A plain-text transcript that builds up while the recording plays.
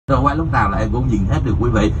quay lúc nào là em cũng nhìn hết được quý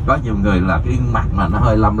vị. Có nhiều người là cái mặt mà nó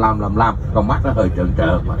hơi lăm lăm, còn mắt nó hơi trợn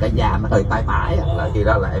mà cái da nó hơi tái tái là khi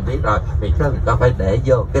đó là em biết rồi. Thì có phải để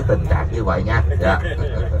vô cái tình trạng như vậy nha.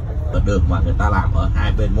 Đường mà người ta làm ở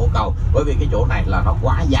hai bên mố cầu, bởi vì cái chỗ này là nó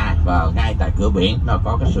quá dài và ngay tại cửa biển nó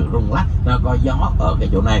có cái sự rung lắc, nó có gió ở cái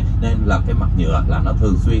chỗ này nên là cái mặt nhựa là nó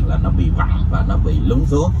thường xuyên là nó bị vặn và nó bị lún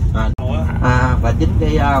xuống. Và chính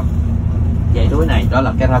cái dãy núi này đó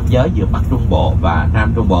là cái ranh giới giữa Bắc Trung Bộ và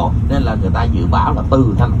Nam Trung Bộ, nên là người ta dự báo là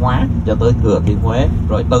từ Thanh Hóa cho tới Thừa Thiên Huế,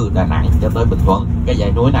 rồi từ Đà Nẵng cho tới Bình Thuận, cái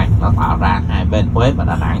dãy núi này nó tạo ra hai bên Huế và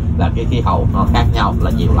Đà Nẵng là cái khí hậu nó khác nhau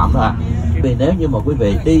là nhiều lắm đó. Vì nếu như mà quý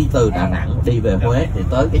vị đi từ Đà Nẵng đi về Huế thì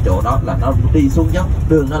tới cái chỗ đó là nó đi xuống dốc,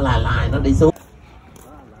 đường nó lai nó đi xuống.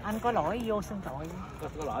 Anh có lỗi vô sân tội.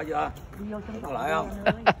 Có lỗi chưa? Đi vô sân có lỗi không?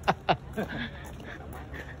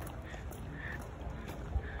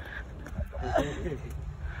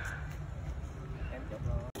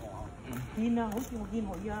 Nhìn nào, nhìn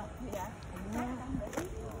hồi giờ.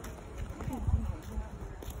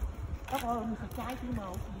 Có coi mình sạch trái chứ mà.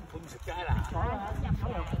 Không sạch trái là.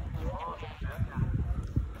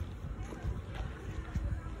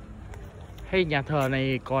 Hay nhà thờ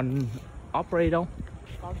này còn operate không?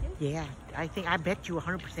 Yeah, I think I bet you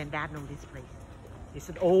 100% dad know this place.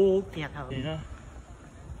 It's an old nhà thờ. Yeah.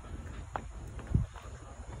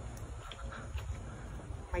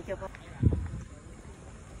 Mày chưa có.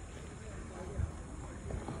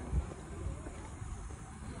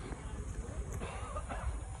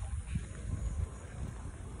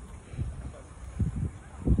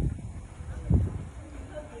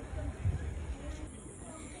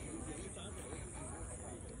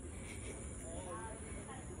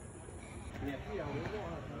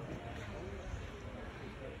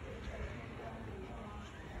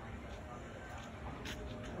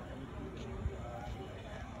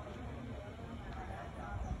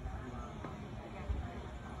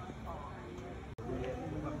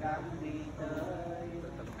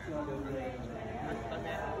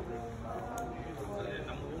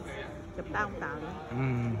 Chụp tao không tạo nữa.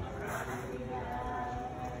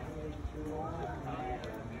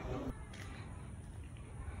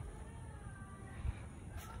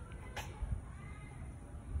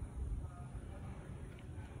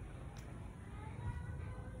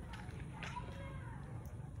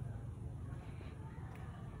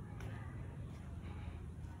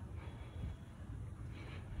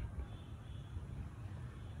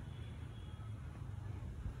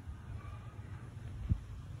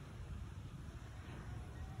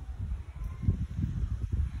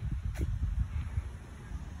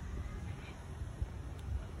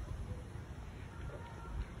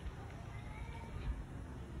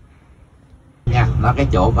 Nó cái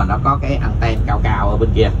chỗ mà nó có cái anten cao ở bên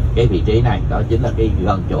kia, cái vị trí này đó chính là cái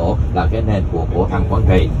gần chỗ là cái nền của thằng Quảng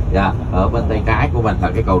Trị. Ở bên tay trái của mình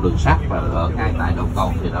là cái cầu đường sắt, và ở ngay tại đầu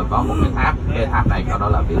cầu thì nó có một cái tháp. Cái tháp này đó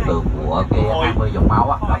là biểu tượng của cái 20 dòng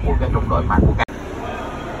máu là của cái trung đội mạnh của cái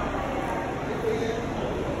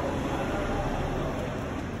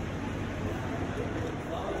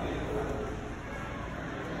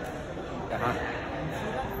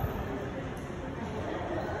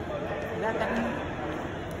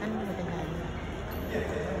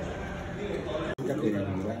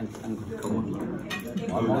ăn không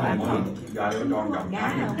mỗi món này món giờ nó tròn tròn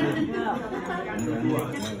cá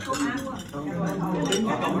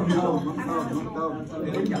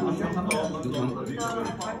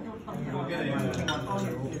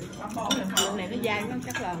này nó dai nó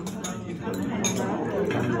chắc là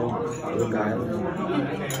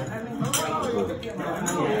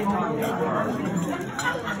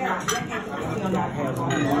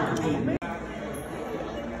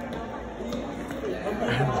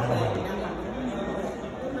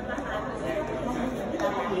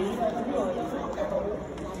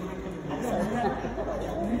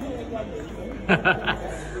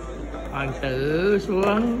Hoàng tử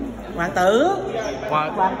xuống. Hoàng tử.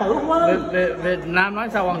 Hoàng tử không ơi. Việt Nam nói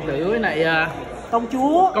sao hoàng tử với lại công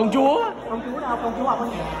chúa. Công chúa. Công chúa đâu? Công chúa ở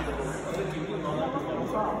nhà.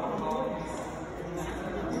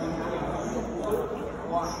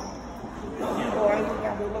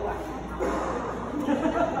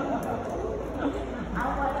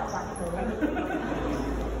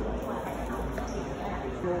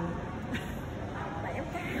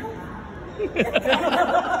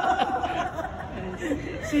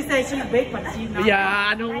 She said she's big but she's not. Bây giờ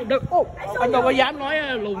anh không được, anh đâu có dám nói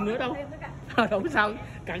lùn nữa đâu. Đâu sao,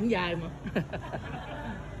 cẳng dài mà.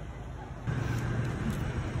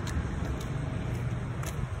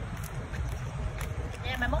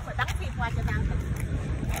 Em mai mốt phải đóng phim qua cho tao.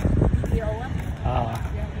 Video á.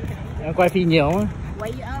 Em quay phim nhiều á.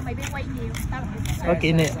 quay mày biết quay nhiều tao Có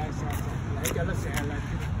kỷ niệm. Để cho nó xè lên.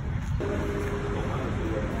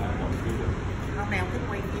 Con nào thích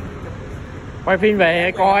quay phim. Quay phim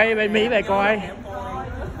về coi, bên Mỹ về coi.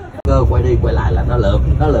 Cơ quay đi quay lại là nó lượm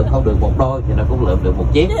không được một đôi thì nó cũng lượm được một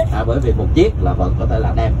chiếc, bởi vì một chiếc là vẫn có thể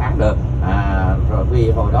là đem bán được, rồi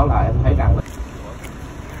vì hồi đó là em thấy rằng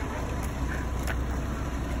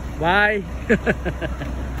Bye.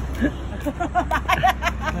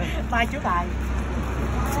 Mai chú tài.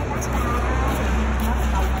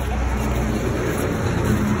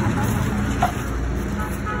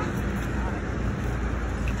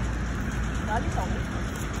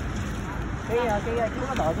 Cái chú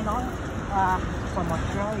có đội cái nói from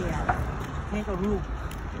Australia, kangaroo.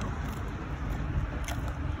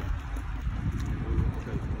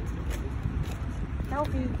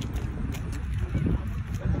 Selfie.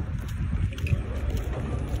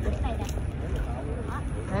 đứng đây nè. Hả?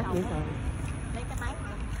 Vậy rồi. Lấy cái máy.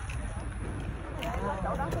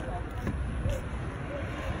 Chỗ đó thôi.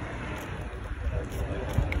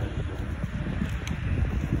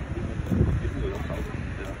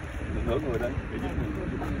 Nửa người đấy.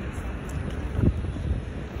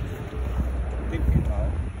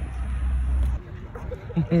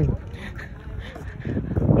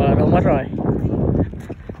 Vợ đâu mất rồi.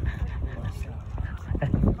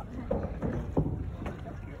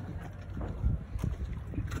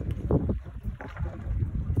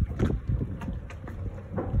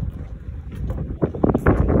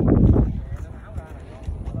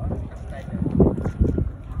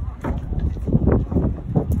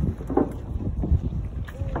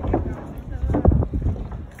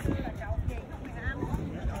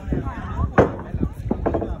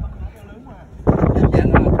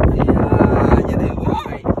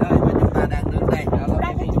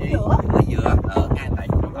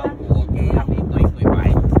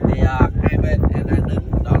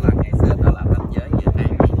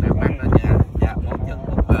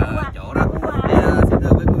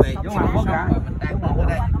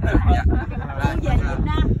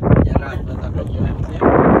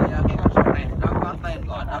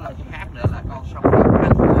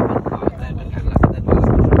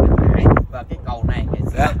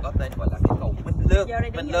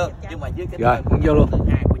 Nhưng mà dưới cái rồi cũng vô luôn thứ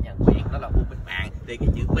hai của nhà Viet đó là vua Minh Mạng, thì cái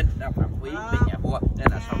chữ Minh đã phạm quý bên nhà vua, nên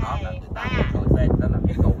là sau đó là người ta đổi tên đó là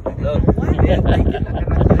cái cầu Hiền Lương. Thì đây chính là cái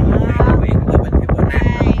ranh giới giữa hai nhà Viet với bên phía bên Nam.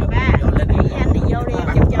 Vô lên đi anh thì vô đi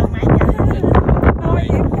chụp chân máy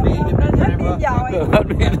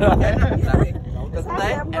thực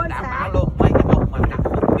tế em đảm bảo luôn mấy cái ông mà đặt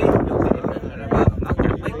một ký vô cái nó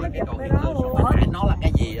chẳng biết là cái cầu Hiền Lương số bên nó là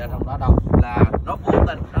cái gì ở trong đó đâu, là nó vô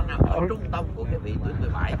tình nó nằm ở trung tâm của cái vị tuyến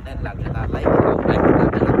 17, nên là người ta lấy cái cầu này người ta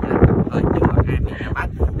để làm ở chùa 22 Bắc.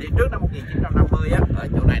 Thì trước năm 1950 á, ở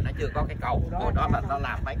chỗ này nó chưa có cái cầu, hồi đó là nó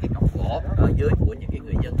làm mấy cái cọc gỗ ở dưới của những cái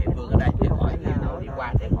người dân địa phương ở đây để khỏi đi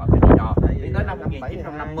qua để khỏi phải đi đò. Thì tới năm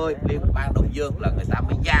 1950 Liên bang Đông Dương là người ta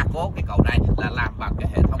mới gia cố cái cầu này là làm bằng cái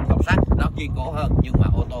hệ thống cọc sắt, nó kiên cố hơn nhưng mà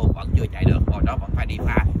ô tô vẫn chưa chạy được, hồi đó vẫn phải đi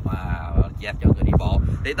phà mà dành cho người đi bộ.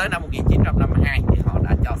 Thì tới năm 1952 thì họ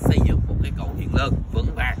đã cho xây dựng một cái cầu Hiền Lương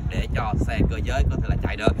vững vàng để cho xe cơ giới có thể là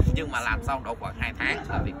chạy được, nhưng mà làm xong đâu khoảng 2 tháng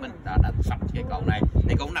là Việt Minh đã đánh sập cái cầu này.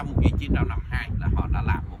 Thì cũng năm 1952 là họ đã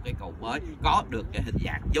làm một cái cầu mới có được cái hình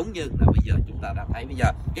dạng giống như là bây giờ chúng ta đã thấy bây giờ.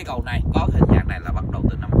 Cái cầu này có hình dạng này là bắt đầu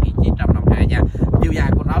từ năm 1952 nha. Chiều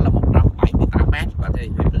dài của nó là 178 m và thì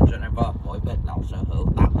thuyền Geneva mỗi bên đầu sở hữu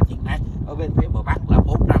 89 m. Ở bên phía bờ Bắc là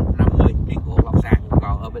 450 miếng gỗ lóc sàn,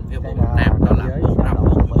 còn ở bên phía bờ Nam đó là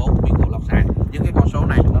 444 miếng gỗ lóc sàn. Những cái con số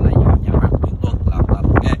này nó là do nhà văn Nguyễn Tuân làm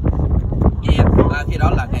thống kê. Khi đó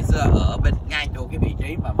là ngày xưa ở bên ngay chỗ cái vị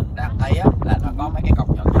trí mà mình đang thấy á, là nó có mấy cái cọc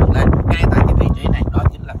nhọn nhọn lên ngay tại cái vị trí này, đó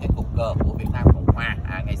chính là cái cột cờ của Việt Nam Cộng Hòa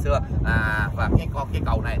ngày xưa. Và cái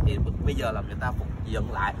cầu này thì bây giờ là người ta phục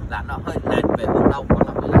dựng lại là nó hơi nền về hướng đông có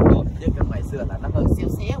là 15 độ, chứ cái ngày xưa là nó hơi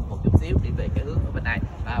xéo một chút xíu đi về cái hướng ở bên này.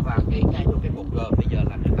 Và cái ngay chỗ cái cột cờ bây giờ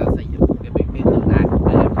là người ta xây dựng một cái biển biên tượng đài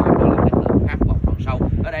để gọi đó là cái tượng khắc một phần sâu.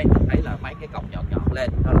 Ở đây mình thấy là mấy cái cọc nhọn nhọn lên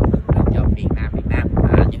đó là tượng trưng cho miền Nam Việt Nam,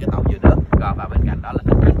 những cái tàu dưới nước. Còn và bên cạnh đó là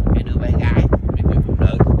hình ảnh cái đứa bé gái, cái người phụ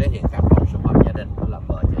nữ thể hiện cảm xúc sum họp gia đình, đó là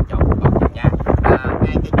vợ chồng con cháu nhà.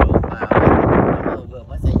 Ngay cái chỗ mà vừa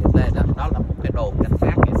mới xây dựng lên đó, đó là một cái đồn cảnh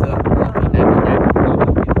sát ngày xưa ở miền Nam Việt Nam. Còn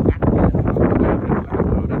một cái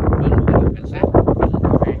cảnh sát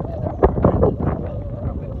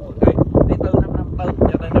thì từ năm 54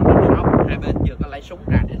 cho đến năm 56 hai bên chưa có lấy súng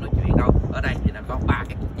ra để nói chuyện đâu. Ở đây thì nó có 3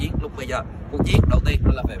 cái cuộc chiến lúc bây giờ. Cuộc chiến đầu tiên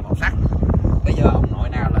đó là về màu sắc. Bây giờ ông nội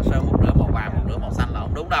nào là sơn một nửa màu vàng một nửa màu xanh là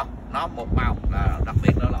không đúng đâu, nó một màu là đặc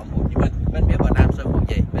biệt đó là ông Hồ Chí Minh. Bên phía bờ Nam sơn màu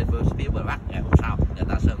gì, bên phía bờ Bắc ngày hôm sau người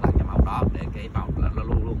ta sơn lại cái màu đó để cái màu là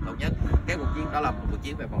đó là một cuộc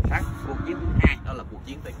chiến về màu sắc. Cuộc chiến thứ hai đó là cuộc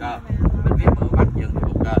chiến về cơ. Bên phía bờ Bắc dân thì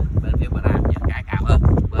một cơ, bên phía bờ Nam dân cái cao hơn.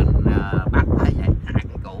 Bên Bắc thấy vậy, hai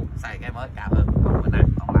cái cũ xây cái mới cao hơn, còn bên Nam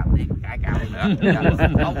không làm thêm cái cao hơn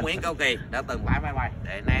nữa. Ông Nguyễn Cao Kỳ đã từng bãi máy bay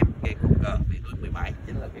để ném cái cục cờ vị ước 17,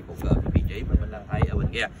 chính là cái cục cờ cái vị trí mà mình đang thấy ở bên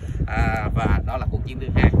kia. Và đó là cuộc chiến thứ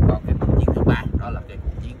hai. Còn cái cuộc chiến thứ ba đó là cái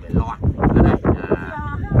cuộc chiến về loa. Ở đây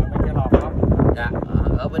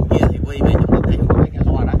ở bên kia thì quý vị chúng ta thấy có cái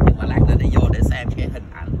loa đó, nhưng mà lát nữa đi vô để xem cái hình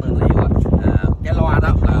ảnh tư liệu. Cái loa đó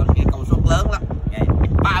là cái công suất lớn lắm,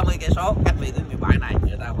 30 cây số cách vị tuyến 17 này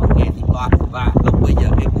người ta vẫn nghe tiếng loa. Và lúc bây giờ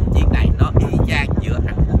cái cuộc chiến này nó y chang giữa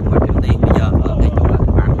Hàn Quốc và Triều Tiên bây giờ ở cái chỗ là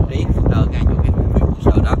Vang Trí, ở ngay chỗ cái khu quân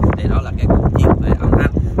sự đó, thì đó là cái cuộc chiến về âm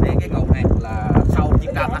thanh. Thì cái cầu này là sau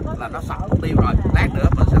chiến tranh là nó sập mục tiêu rồi. Lát nữa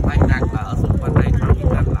mình sẽ thấy rằng là ở xung quanh đây sau chiến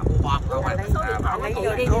tranh là mua bom không phải bảo cái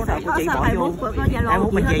cô này của chị bỏ vô em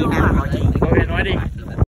muốn bên chị nào hỏi chị. Nói đi.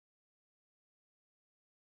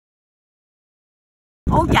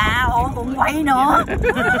 Ôi chà, ôi cũng quay nữa.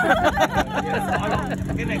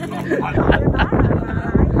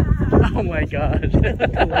 Oh my god.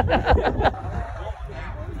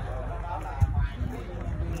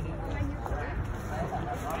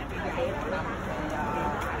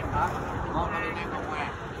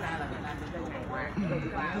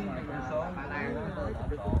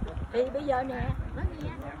 Thì bây giờ nè, nó nghe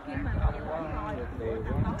khi mà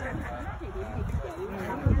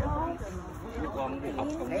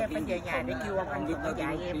Để em phải về nhà để kêu ông Viet nó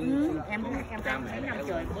dạy em. Em thấy mấy năm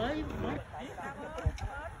trời mới.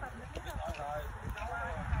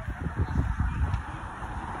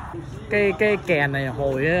 Cái kèn này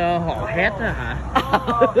hồi họ hét đó hả?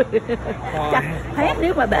 hét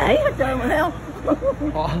nếu mà bể hết trơn mà thấy không?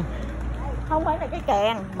 Họ... Không phải là cái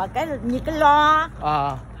kèn mà cái như cái loa.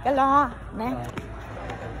 Cái loa nè.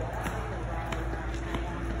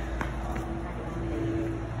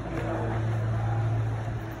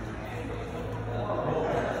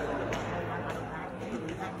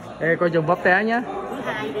 Ê, coi chừng bóp té nhá.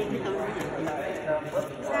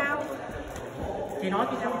 Sao? Chị nói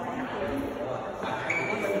chứ sao?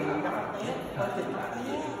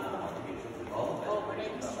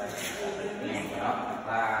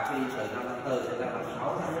 Và khi từ năm 54 đến năm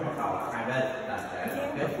 56 bắt đầu là hai bên là sẽ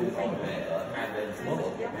kết thúc công nghệ ở hai bên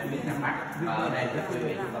miền Nam Bắc. Và ở đây các quý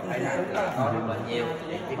vị chúng ta thấy rằng là có rất là nhiều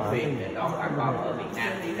những chiếc thuyền để đón bà con ở miền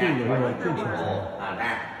Nam đi ra qua những cái bộ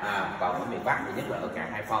ra. Còn ở miền Bắc thì nhất là ở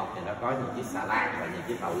cảng Hải Phòng thì nó có những chiếc xà lan và những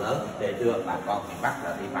chiếc tàu lớn để đưa bà con miền Bắc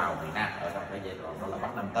là đi vào miền Nam ở trong cái giai đoạn đó là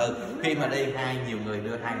Bắc 54. Khi mà đi nhiều người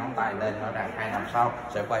đưa hai ngón tay lên nói rằng 2 năm sau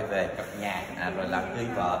sẽ quay về cặp nhà rồi làm cưới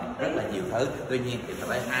vợ, rất là nhiều thứ. Tuy nhiên thì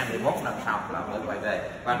phải 21 năm sau là mới quay về.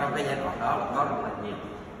 Và trong cái giai đoạn đó là có rất là nhiều,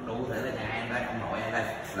 đủ thể là nhà em đây, ông nội em đây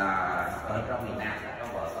là ở trong miền Nam đã có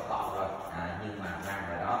vợ có con rồi, nhưng mà ra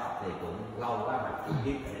ngoài đó thì cũng lâu quá mà chưa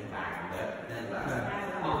biết đến bà nữa, nên là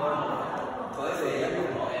bởi vì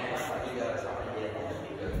ông nội em và bây giờ sau này về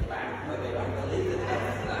thì được bạn, bởi vì bạn có lý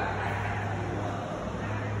là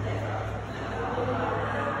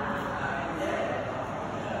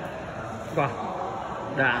wow.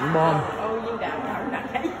 Đạn bom. Như đạn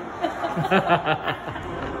đấy.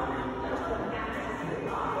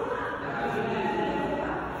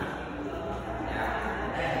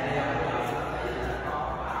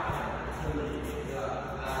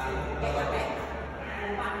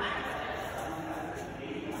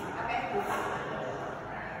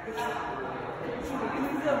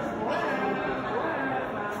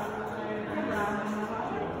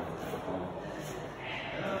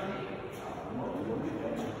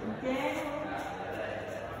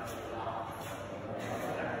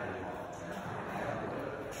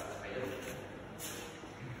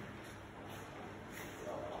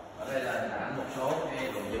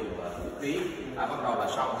 bắt đầu là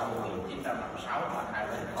sau năm 1956 mà hai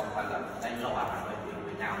bên không phải là đánh loa mà nói chuyện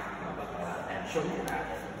với nhau mà bắt đầu là đạn súng là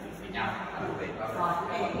chuyện với nhau. Vì có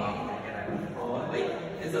cái này của Viet.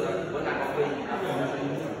 Thế xưa bữa nay có Viet nó không suy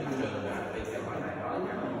nghĩ cái trường là vì cái quả này nó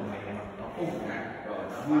nó phun ra rồi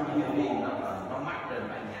nó bắt cái viên nó mắc trên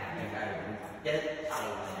mái nhà cái chết sau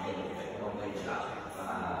này không bị sợ và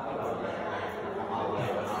bắt đầu là họ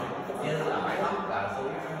về và nói như là máy móc là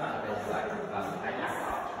xuống về lại và thấy là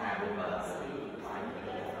hai bên bờ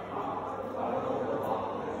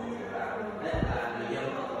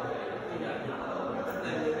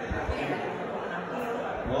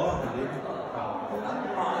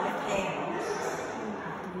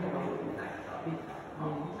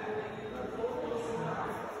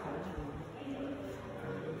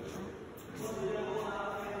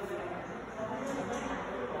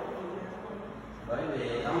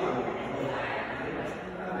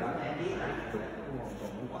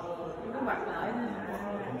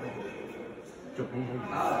Đây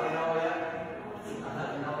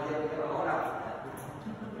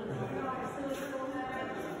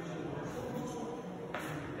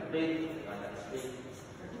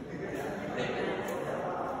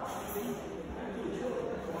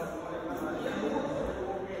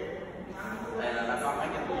là nó có mấy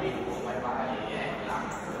cái pin của máy bay làm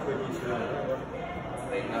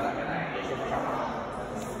pin đó là cái này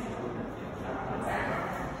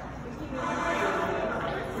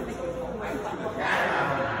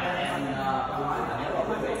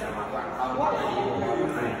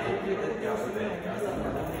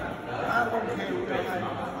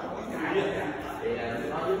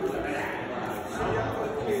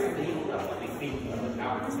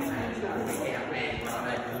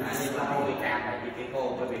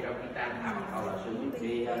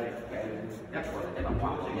cái băng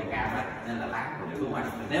quang sợi da cam á, nên là lá cũng đúng rồi.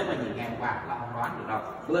 Nếu mà nhìn ngang qua là không đoán được đâu.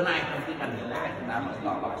 Bữa nay trong cái canh lá chúng ta mới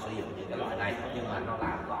loại sử dụng những cái loại này, nhưng mà nó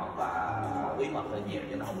làm gọn và bí mật hơi nhiều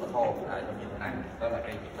cho nó không có thô trong như thế này. Đó là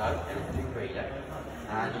cây nhiệt đới, cái tiên trì đấy.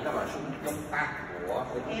 Những các loại súng chống tăng của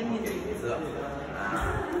cái em như được.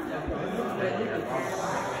 Đây thì là có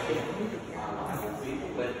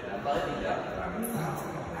bên tới bây giờ là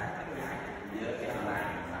giữa cái này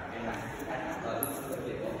và cái này.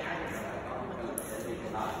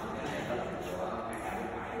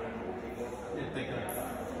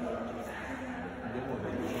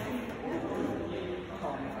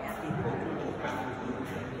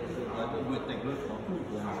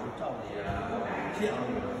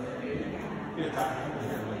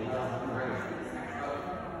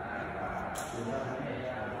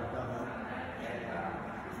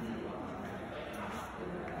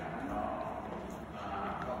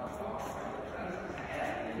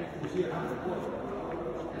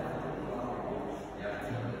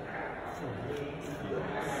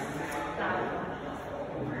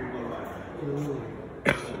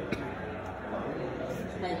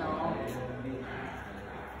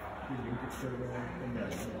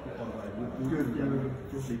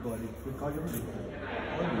 Đi coi đi, có giống gì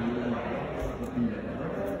có nhiều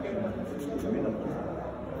mấy năm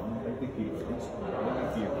trước cái kiều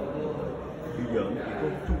bây giờ nó chỉ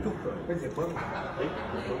có chút rồi cái gì mới thấy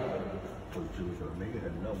hồi xưa rồi mấy cái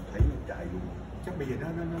hình nó ông thấy nó chạy luôn, chắc bây giờ nó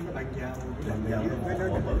bàn giao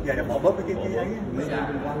giờ nó bỏ bớt cái ấy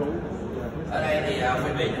qua lối. Ở đây thì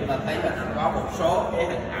quý vị chúng ta thấy là nó có một số cái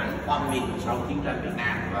hình ảnh Quang Binh sau chiến tranh Việt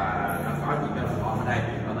Nam và nó có những cái hình ở đây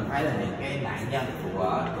và mình thấy là những cái nạn nhân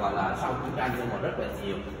của gọi là sau chiến tranh nhưng mà rất là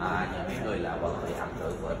nhiều những cái người là vẫn bị ảnh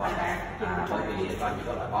hưởng bởi bom đạn bởi vì có những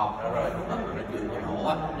cái loại bom nó rơi xuống đất nó chưa có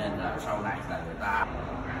nổ nên là sau này là người ta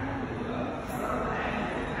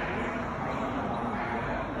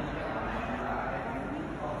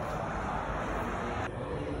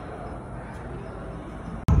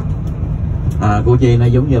Củ Chi nó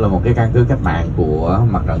giống như là một cái căn cứ cách mạng của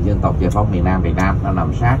mặt trận dân tộc giải phóng miền Nam Việt Nam, nó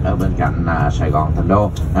nằm sát ở bên cạnh Sài Gòn thành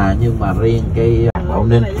đô, nhưng mà riêng cái Bảo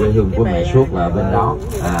Ninh quê hương của mẹ Suốt là bên đó,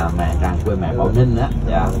 mẹ Trăng quê mẹ Bảo Ninh á,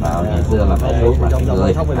 và ngày xưa là mẹ Suốt là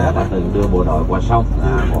người đã từng đưa bộ đội qua sông,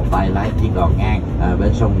 một tay lái chiến đoàn ngang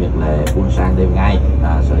bên sông Nhật Lệ quân sang đêm ngày,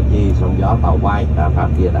 sợ chi sóng gió tàu bay, pha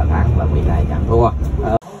kia đã thắng và vị này chẳng thua.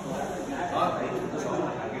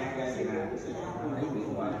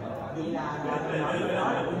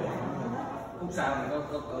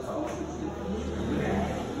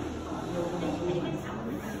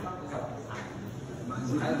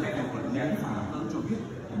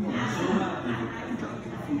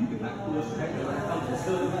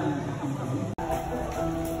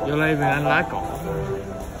 Vô đây mình ăn lá cỏ.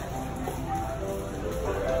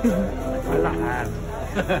 Phải là hàng.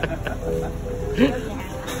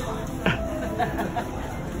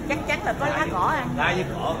 Chắc chắn là có lá cỏ ăn. Lá với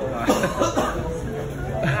cỏ rồi.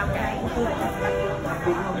 Rau cải.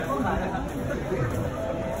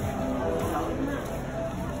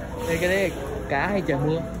 Đây cái đấy cá hay trời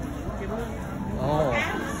mưa? Ồ.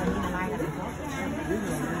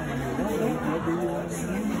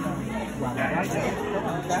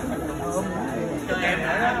 Cho em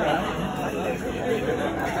nữa đó.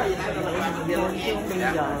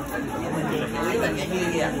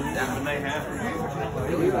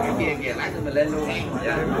 Cái kia lát mình lên luôn.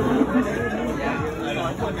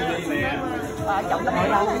 Chồng cái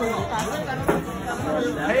đâu?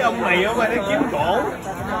 Thấy ông này ở ngoài nó kiếm cổ.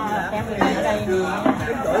 Kiếm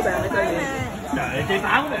đổi bàn ở đây. Trời chơi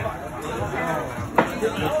táo nè.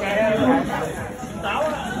 Táo đó.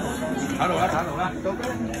 Thả rồi đó.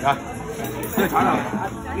 Rồi. Thả rồi.